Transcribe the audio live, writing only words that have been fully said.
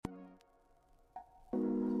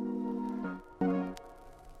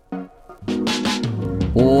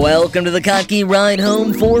Welcome to the Cocky Ride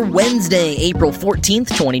Home for Wednesday, April 14th,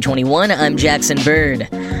 2021. I'm Jackson Bird.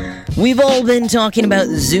 We've all been talking about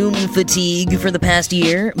Zoom fatigue for the past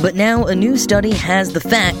year, but now a new study has the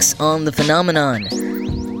facts on the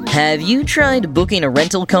phenomenon. Have you tried booking a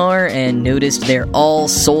rental car and noticed they're all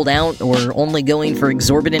sold out or only going for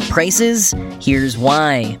exorbitant prices? Here's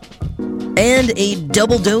why. And a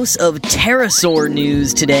double dose of Pterosaur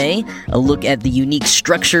news today. A look at the unique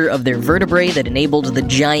structure of their vertebrae that enabled the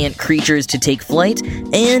giant creatures to take flight,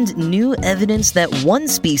 and new evidence that one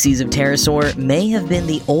species of Pterosaur may have been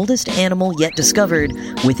the oldest animal yet discovered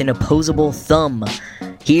with an opposable thumb.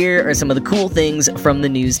 Here are some of the cool things from the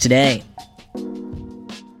news today.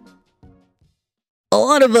 A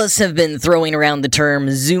lot of us have been throwing around the term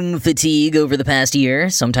Zoom fatigue over the past year,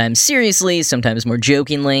 sometimes seriously, sometimes more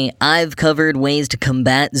jokingly. I've covered ways to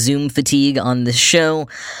combat Zoom fatigue on this show.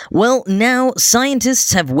 Well, now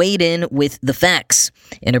scientists have weighed in with the facts.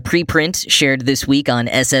 In a preprint shared this week on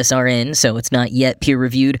SSRN, so it's not yet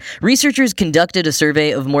peer-reviewed, researchers conducted a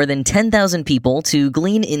survey of more than 10,000 people to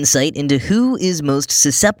glean insight into who is most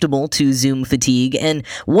susceptible to Zoom fatigue and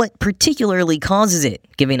what particularly causes it,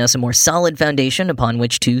 giving us a more solid foundation upon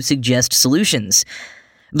which to suggest solutions.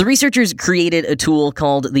 The researchers created a tool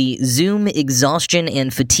called the Zoom Exhaustion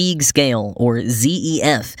and Fatigue Scale, or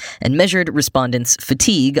ZEF, and measured respondents'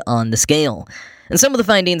 fatigue on the scale. And some of the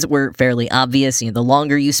findings were fairly obvious. The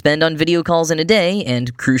longer you spend on video calls in a day,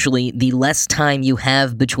 and crucially, the less time you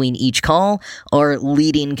have between each call, are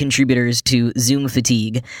leading contributors to Zoom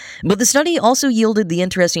fatigue. But the study also yielded the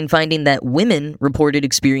interesting finding that women reported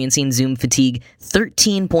experiencing Zoom fatigue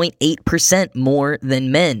 13.8% more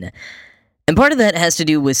than men. And part of that has to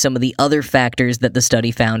do with some of the other factors that the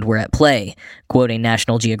study found were at play. Quoting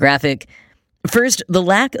National Geographic, "First, the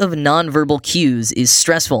lack of nonverbal cues is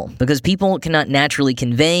stressful because people cannot naturally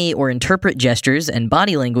convey or interpret gestures and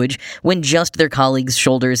body language when just their colleagues'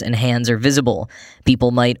 shoulders and hands are visible.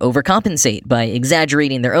 People might overcompensate by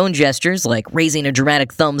exaggerating their own gestures, like raising a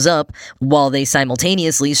dramatic thumbs up, while they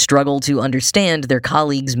simultaneously struggle to understand their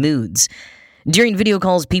colleagues' moods. During video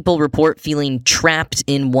calls, people report feeling trapped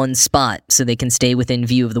in one spot so they can stay within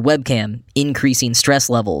view of the webcam, increasing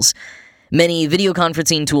stress levels. Many video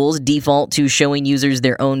conferencing tools default to showing users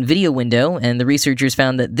their own video window, and the researchers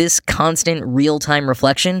found that this constant real-time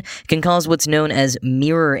reflection can cause what's known as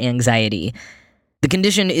mirror anxiety. The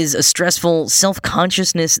condition is a stressful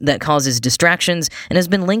self-consciousness that causes distractions and has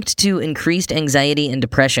been linked to increased anxiety and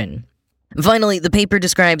depression. Finally, the paper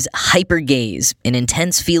describes hypergaze, an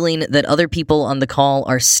intense feeling that other people on the call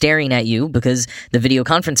are staring at you because the video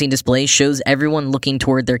conferencing display shows everyone looking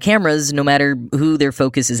toward their cameras no matter who their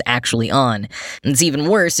focus is actually on. And it's even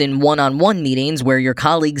worse in one-on-one meetings where your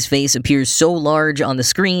colleague's face appears so large on the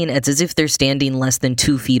screen it's as if they're standing less than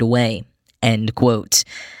 2 feet away." End quote.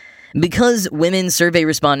 Because women survey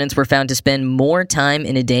respondents were found to spend more time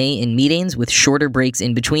in a day in meetings with shorter breaks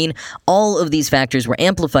in between, all of these factors were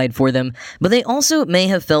amplified for them, but they also may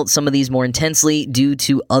have felt some of these more intensely due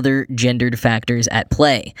to other gendered factors at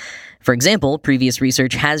play. For example, previous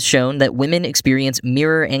research has shown that women experience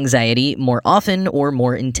mirror anxiety more often or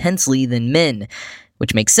more intensely than men,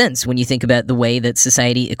 which makes sense when you think about the way that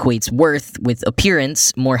society equates worth with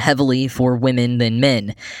appearance more heavily for women than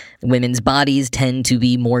men. Women's bodies tend to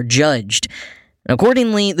be more judged.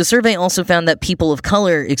 Accordingly, the survey also found that people of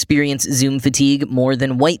color experience Zoom fatigue more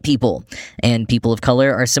than white people, and people of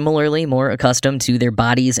color are similarly more accustomed to their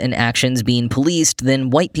bodies and actions being policed than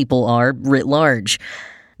white people are writ large,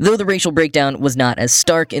 though the racial breakdown was not as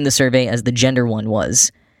stark in the survey as the gender one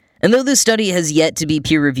was. And though this study has yet to be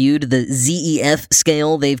peer-reviewed, the ZEF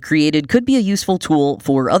scale they've created could be a useful tool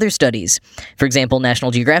for other studies. For example,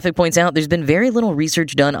 National Geographic points out there's been very little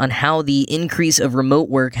research done on how the increase of remote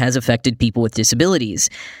work has affected people with disabilities.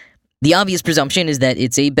 The obvious presumption is that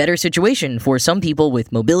it's a better situation for some people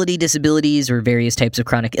with mobility disabilities or various types of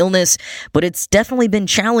chronic illness, but it's definitely been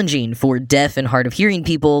challenging for deaf and hard of hearing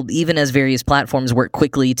people, even as various platforms work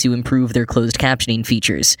quickly to improve their closed captioning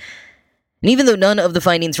features. And even though none of the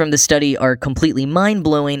findings from the study are completely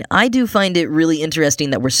mind-blowing, I do find it really interesting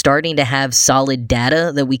that we're starting to have solid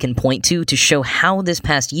data that we can point to show how this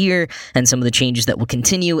past year and some of the changes that will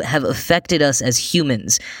continue have affected us as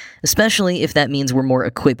humans, especially if that means we're more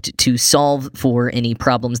equipped to solve for any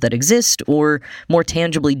problems that exist or more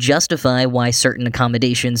tangibly justify why certain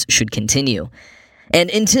accommodations should continue. And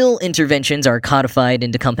until interventions are codified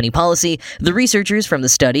into company policy, the researchers from the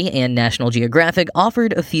study and National Geographic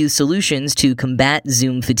offered a few solutions to combat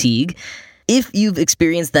Zoom fatigue. If you've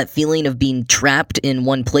experienced that feeling of being trapped in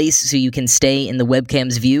one place so you can stay in the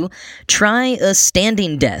webcam's view, try a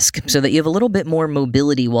standing desk so that you have a little bit more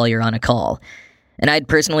mobility while you're on a call. And I'd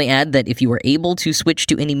personally add that if you are able to switch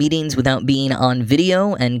to any meetings without being on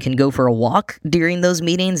video and can go for a walk during those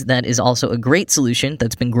meetings, that is also a great solution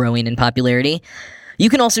that's been growing in popularity. You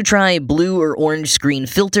can also try blue or orange screen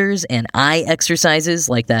filters and eye exercises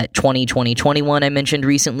like that 20-20-21 I mentioned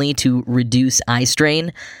recently to reduce eye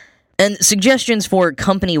strain. And suggestions for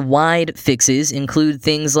company-wide fixes include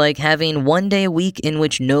things like having one day a week in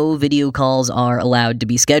which no video calls are allowed to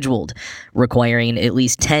be scheduled, requiring at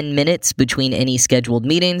least 10 minutes between any scheduled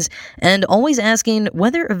meetings, and always asking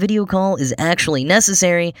whether a video call is actually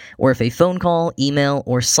necessary or if a phone call, email,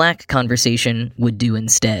 or Slack conversation would do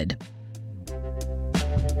instead.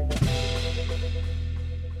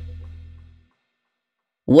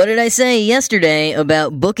 What did I say yesterday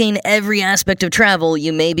about booking every aspect of travel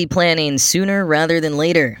you may be planning sooner rather than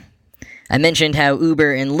later? I mentioned how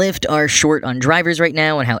Uber and Lyft are short on drivers right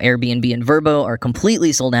now and how Airbnb and Vrbo are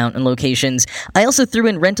completely sold out in locations. I also threw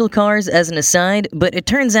in rental cars as an aside, but it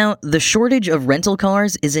turns out the shortage of rental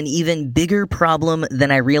cars is an even bigger problem than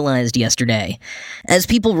I realized yesterday. As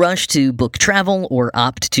people rush to book travel or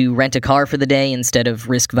opt to rent a car for the day instead of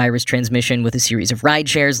risk virus transmission with a series of ride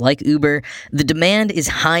shares like Uber, the demand is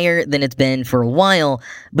higher than it's been for a while,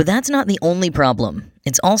 but that's not the only problem.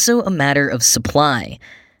 It's also a matter of supply.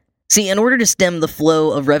 See, in order to stem the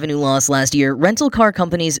flow of revenue loss last year, rental car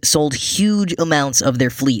companies sold huge amounts of their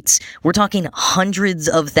fleets. We're talking hundreds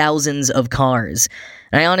of thousands of cars.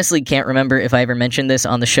 And I honestly can't remember if I ever mentioned this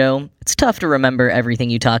on the show. It's tough to remember everything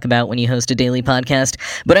you talk about when you host a daily podcast.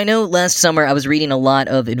 But I know last summer I was reading a lot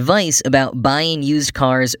of advice about buying used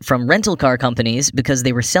cars from rental car companies because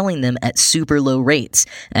they were selling them at super low rates.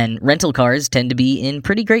 And rental cars tend to be in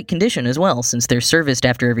pretty great condition as well, since they're serviced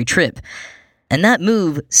after every trip. And that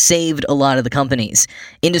move saved a lot of the companies.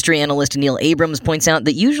 Industry analyst Neil Abrams points out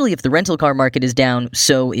that usually if the rental car market is down,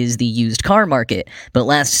 so is the used car market. But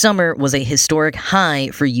last summer was a historic high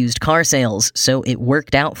for used car sales, so it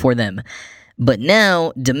worked out for them. But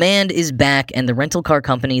now, demand is back and the rental car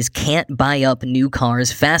companies can't buy up new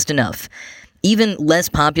cars fast enough. Even less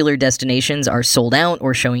popular destinations are sold out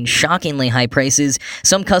or showing shockingly high prices.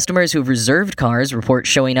 Some customers who've reserved cars report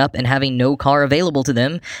showing up and having no car available to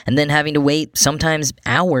them, and then having to wait sometimes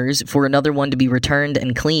hours for another one to be returned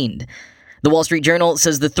and cleaned. The Wall Street Journal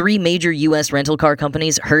says the three major U.S. rental car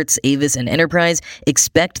companies, Hertz, Avis, and Enterprise,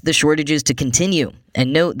 expect the shortages to continue,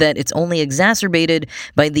 and note that it's only exacerbated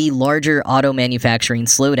by the larger auto manufacturing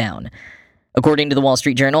slowdown. According to the Wall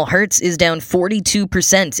Street Journal, Hertz is down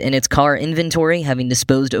 42% in its car inventory, having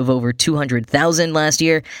disposed of over 200,000 last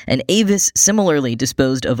year, and Avis similarly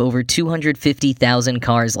disposed of over 250,000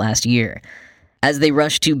 cars last year. As they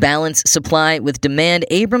rush to balance supply with demand,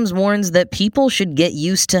 Abrams warns that people should get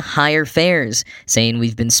used to higher fares, saying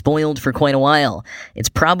we've been spoiled for quite a while. It's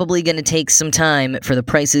probably going to take some time for the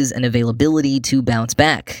prices and availability to bounce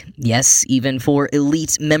back. Yes, even for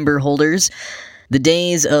elite member holders. The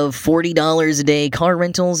days of $40 a day car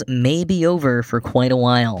rentals may be over for quite a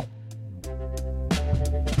while.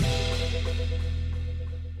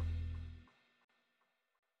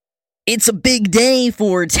 It's a big day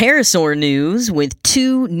for Pterosaur news, with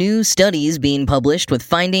 2 new studies being published with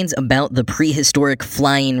findings about the prehistoric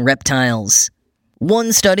flying reptiles.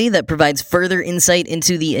 One study that provides further insight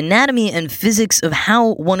into the anatomy and physics of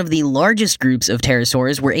how one of the largest groups of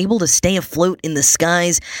pterosaurs were able to stay afloat in the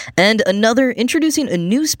skies, and another introducing a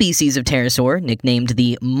new species of pterosaur, nicknamed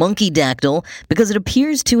the monkeydactyl, because it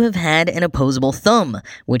appears to have had an opposable thumb,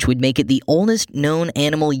 which would make it the oldest known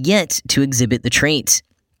animal yet to exhibit the trait.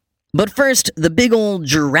 But first, the big old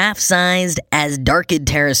giraffe-sized Asdarchid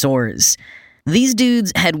pterosaurs. These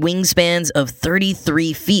dudes had wingspans of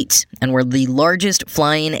 33 feet and were the largest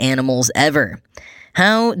flying animals ever.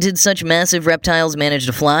 How did such massive reptiles manage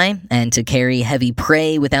to fly and to carry heavy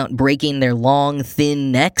prey without breaking their long,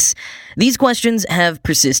 thin necks? These questions have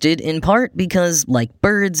persisted in part because, like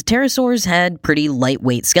birds, pterosaurs had pretty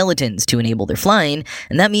lightweight skeletons to enable their flying,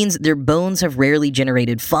 and that means their bones have rarely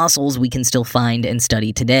generated fossils we can still find and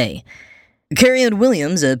study today. Carrie-Ann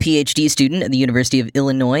Williams, a PhD student at the University of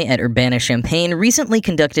Illinois at Urbana-Champaign, recently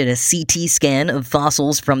conducted a CT scan of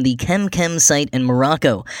fossils from the Kemkem site in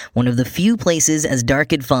Morocco, one of the few places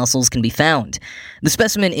Asdarchid fossils can be found. The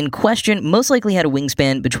specimen in question most likely had a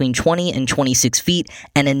wingspan between 20 and 26 feet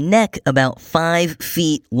and a neck about 5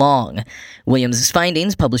 feet long. Williams'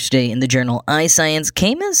 findings, published today in the journal iScience,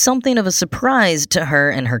 came as something of a surprise to her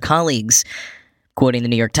and her colleagues. Quoting the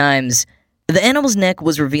New York Times, "The animal's neck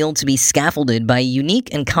was revealed to be scaffolded by a unique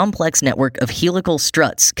and complex network of helical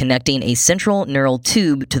struts connecting a central neural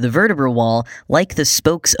tube to the vertebral wall like the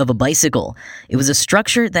spokes of a bicycle. It was a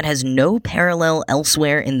structure that has no parallel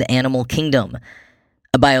elsewhere in the animal kingdom.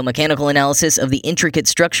 A biomechanical analysis of the intricate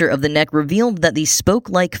structure of the neck revealed that the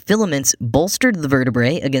spoke-like filaments bolstered the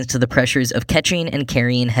vertebrae against the pressures of catching and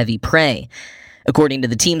carrying heavy prey. According to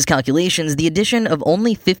the team's calculations, the addition of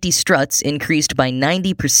only 50 struts increased by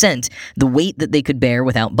 90% the weight that they could bear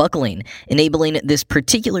without buckling, enabling this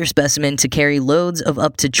particular specimen to carry loads of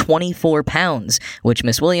up to 24 pounds, which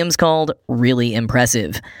Miss Williams called really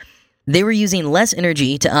impressive. They were using less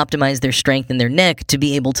energy to optimize their strength in their neck to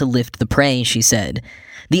be able to lift the prey, she said.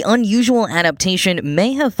 The unusual adaptation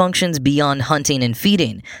may have functions beyond hunting and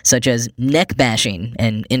feeding, such as neck bashing,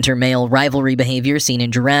 an intermale rivalry behavior seen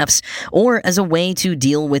in giraffes, or as a way to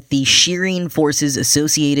deal with the shearing forces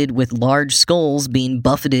associated with large skulls being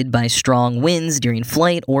buffeted by strong winds during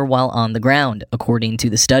flight or while on the ground, according to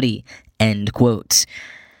the study. End quote.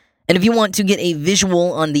 And if you want to get a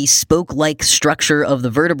visual on the spoke-like structure of the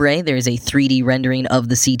vertebrae, there is a 3D rendering of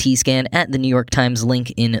the CT scan at the New York Times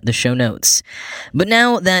link in the show notes. But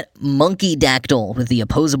now that monkey dactyl with the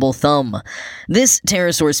opposable thumb. This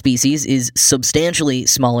pterosaur species is substantially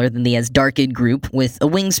smaller than the Asdarchid group, with a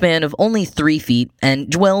wingspan of only 3 feet, and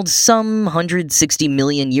dwelled some 160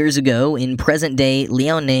 million years ago in present-day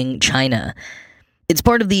Liaoning, China. It's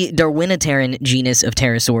part of the Darwinitarian genus of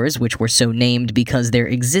pterosaurs, which were so named because their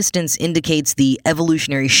existence indicates the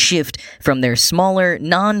evolutionary shift from their smaller,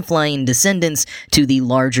 non-flying descendants to the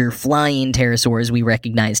larger flying pterosaurs we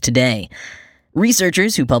recognize today.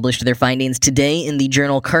 Researchers who published their findings today in the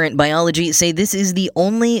journal Current Biology say this is the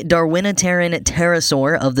only Darwinitarian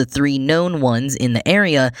pterosaur of the 3 known ones in the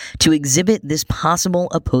area to exhibit this possible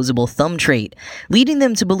opposable thumb trait, leading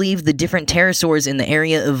them to believe the different pterosaurs in the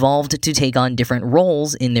area evolved to take on different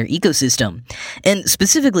roles in their ecosystem. And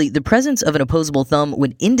specifically, the presence of an opposable thumb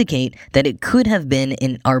would indicate that it could have been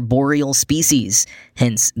an arboreal species,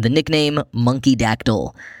 hence the nickname monkey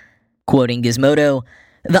dactyl. Quoting Gizmodo,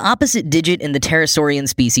 "The opposite digit in the pterosaurian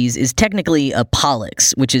species is technically a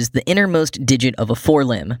pollex, which is the innermost digit of a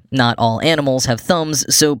forelimb. Not all animals have thumbs,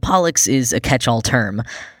 so pollex is a catch-all term.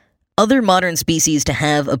 Other modern species to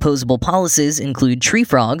have opposable pollices include tree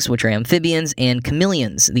frogs, which are amphibians, and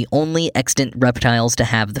chameleons, the only extant reptiles to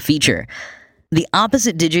have the feature. The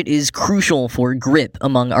opposite digit is crucial for grip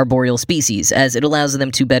among arboreal species, as it allows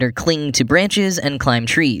them to better cling to branches and climb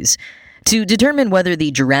trees. To determine whether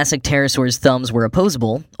the Jurassic pterosaur's thumbs were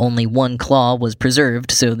opposable, only 1 claw was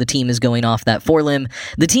preserved, so the team is going off that forelimb.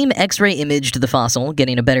 The team X-ray imaged the fossil,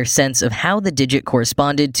 getting a better sense of how the digit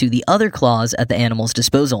corresponded to the other claws at the animal's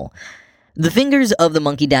disposal. The fingers of the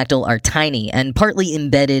monkey dactyl are tiny and partly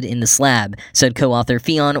embedded in the slab, said co-author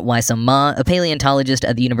Fionn Wisam Ma, a paleontologist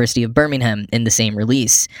at the University of Birmingham, in the same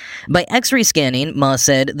release. By X-ray scanning, Ma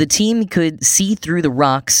said, the team could see through the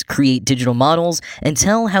rocks, create digital models, and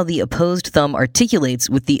tell how the opposed thumb articulates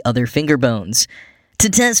with the other finger bones. To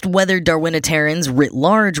test whether Darwinitarians writ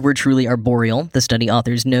large were truly arboreal, the study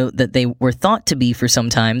authors note that they were thought to be for some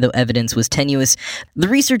time, though evidence was tenuous. The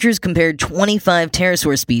researchers compared 25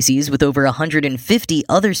 pterosaur species with over 150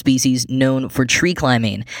 other species known for tree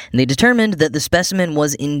climbing, and they determined that the specimen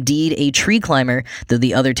was indeed a tree climber, though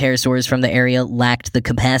the other pterosaurs from the area lacked the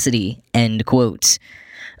capacity. End quote.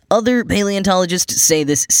 Other paleontologists say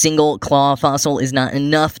this single claw fossil is not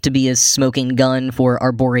enough to be a smoking gun for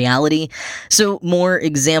arboreality, so more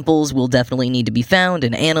examples will definitely need to be found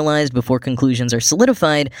and analyzed before conclusions are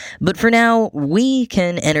solidified, but for now, we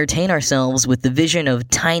can entertain ourselves with the vision of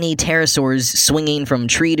tiny pterosaurs swinging from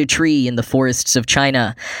tree to tree in the forests of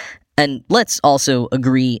China. And let's also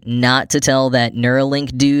agree not to tell that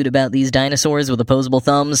Neuralink dude about these dinosaurs with opposable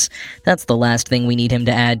thumbs. That's the last thing we need him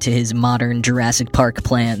to add to his modern Jurassic Park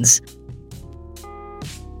plans.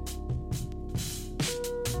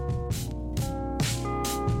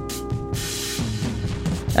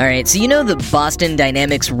 Alright, so you know the Boston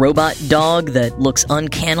Dynamics robot dog that looks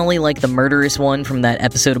uncannily like the murderous one from that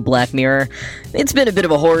episode of Black Mirror? It's been a bit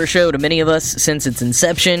of a horror show to many of us since its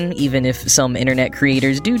inception, even if some internet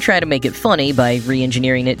creators do try to make it funny by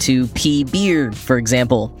re-engineering it to pee beer, for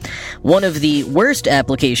example. One of the worst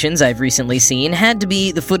applications I've recently seen had to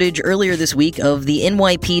be the footage earlier this week of the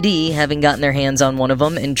NYPD having gotten their hands on one of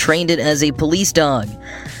them and trained it as a police dog.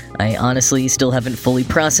 I honestly still haven't fully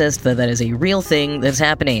processed that is a real thing that's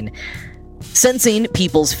happening. Sensing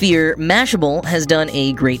people's fear, Mashable has done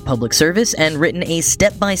a great public service and written a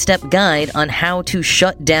step-by-step guide on how to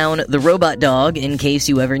shut down the robot dog in case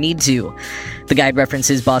you ever need to. The guide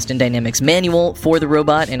references Boston Dynamics' manual for the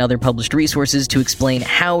robot and other published resources to explain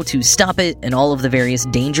how to stop it and all of the various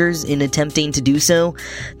dangers in attempting to do so.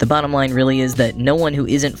 The bottom line really is that no one who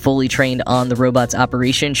isn't fully trained on the robot's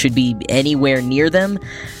operation should be anywhere near them.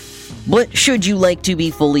 But should you like to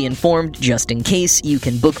be fully informed, just in case, you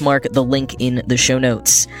can bookmark the link in the show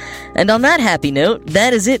notes. And on that happy note,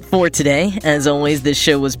 that is it for today. As always, this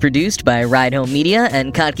show was produced by Ride Home Media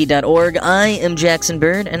and Kottke.org. I am Jackson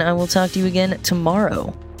Bird, and I will talk to you again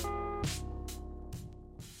tomorrow.